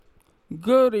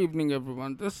Good evening,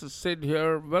 everyone. This is Sid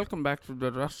here. Welcome back to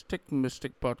the Rustic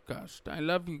Mystic podcast. I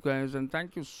love you guys and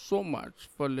thank you so much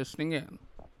for listening in.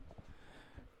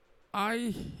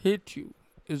 I hate you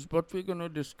is what we're going to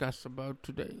discuss about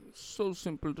today. So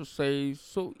simple to say,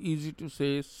 so easy to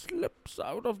say, slips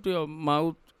out of your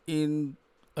mouth in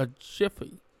a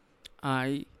jiffy.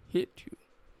 I hate you,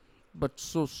 but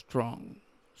so strong,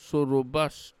 so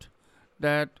robust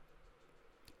that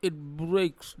it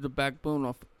breaks the backbone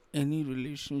of any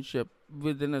relationship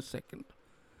within a second.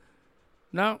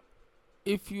 Now,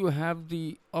 if you have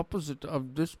the opposite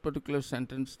of this particular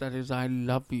sentence, that is, I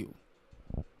love you,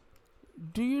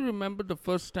 do you remember the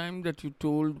first time that you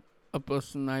told a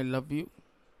person, I love you,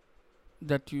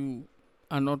 that you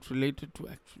are not related to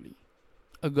actually?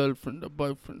 A girlfriend, a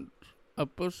boyfriend, a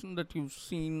person that you've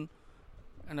seen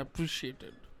and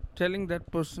appreciated. Telling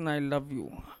that person, I love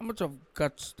you, how much of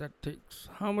guts that takes,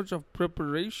 how much of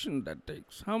preparation that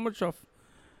takes, how much of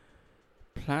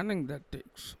planning that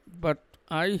takes. But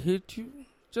I hate you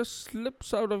just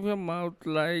slips out of your mouth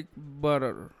like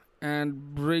butter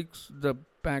and breaks the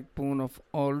backbone of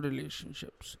all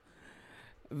relationships.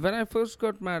 When I first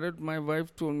got married, my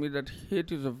wife told me that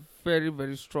hate is a very,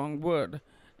 very strong word.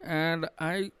 And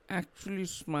I actually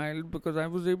smiled because I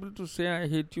was able to say I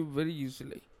hate you very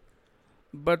easily.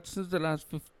 But since the last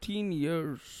 15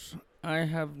 years, I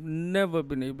have never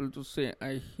been able to say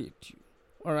I hate you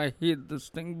or I hate this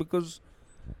thing because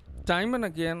time and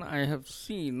again I have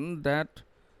seen that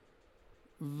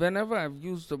whenever I've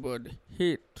used the word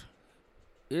hate,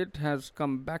 it has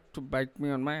come back to bite me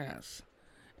on my ass.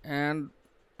 And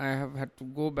I have had to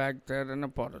go back there and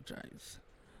apologize.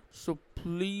 So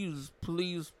please,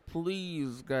 please,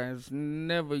 please, guys,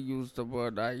 never use the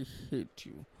word I hate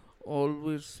you.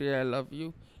 Always say I love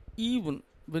you, even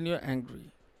when you're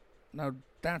angry. Now,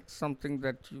 that's something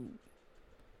that you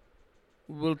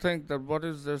will think that what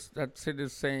is this that Sid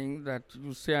is saying that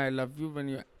you say I love you when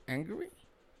you're angry?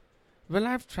 Well,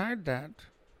 I've tried that.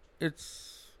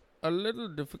 It's a little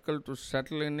difficult to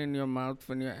settle in your mouth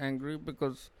when you're angry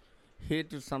because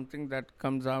hate is something that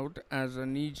comes out as a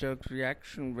knee jerk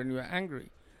reaction when you're angry.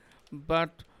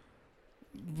 But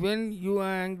when you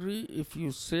are angry, if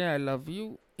you say I love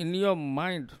you in your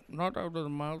mind, not out of the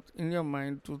mouth, in your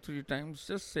mind two, three times,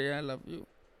 just say I love you.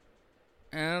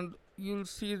 And you'll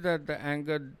see that the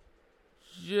anger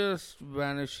just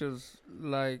vanishes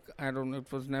like, I don't know,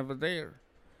 it was never there.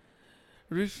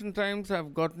 Recent times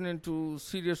I've gotten into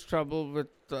serious trouble with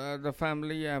the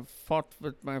family. I've fought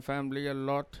with my family a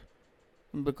lot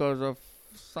because of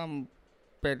some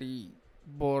petty,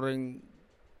 boring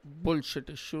bullshit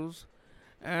issues.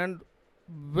 And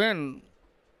when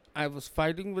I was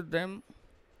fighting with them,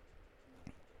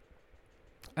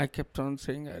 I kept on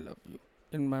saying I love you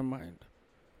in my mind.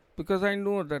 Because I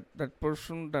know that that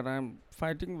person that I'm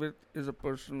fighting with is a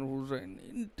person who's an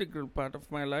integral part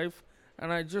of my life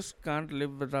and I just can't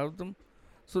live without them.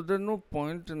 So there's no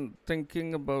point in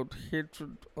thinking about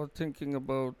hatred or thinking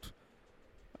about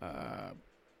uh,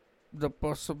 the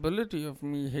possibility of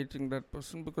me hating that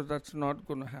person because that's not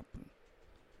going to happen.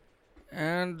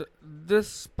 And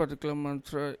this particular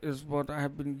mantra is what I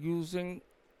have been using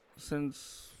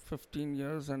since 15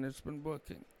 years and it's been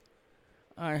working.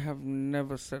 I have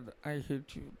never said I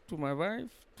hate you to my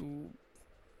wife,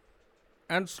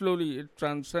 and slowly it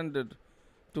transcended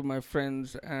to my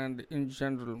friends and in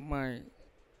general my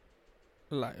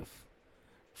life.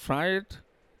 Try it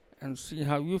and see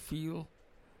how you feel.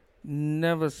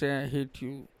 Never say I hate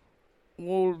you.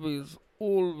 Always,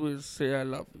 always say I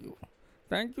love you.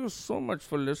 Thank you so much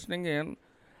for listening in.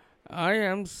 I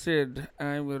am Sid.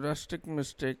 I'm a rustic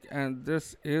mystic, and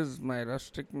this is my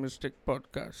Rustic Mystic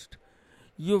podcast.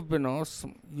 You've been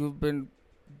awesome. You've been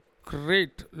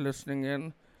great listening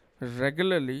in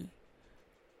regularly.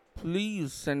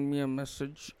 Please send me a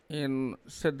message in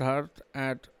Siddharth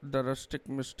at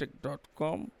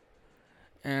therusticmystic.com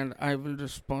and I will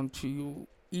respond to you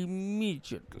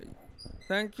immediately.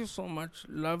 Thank you so much.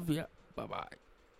 Love ya. Bye bye.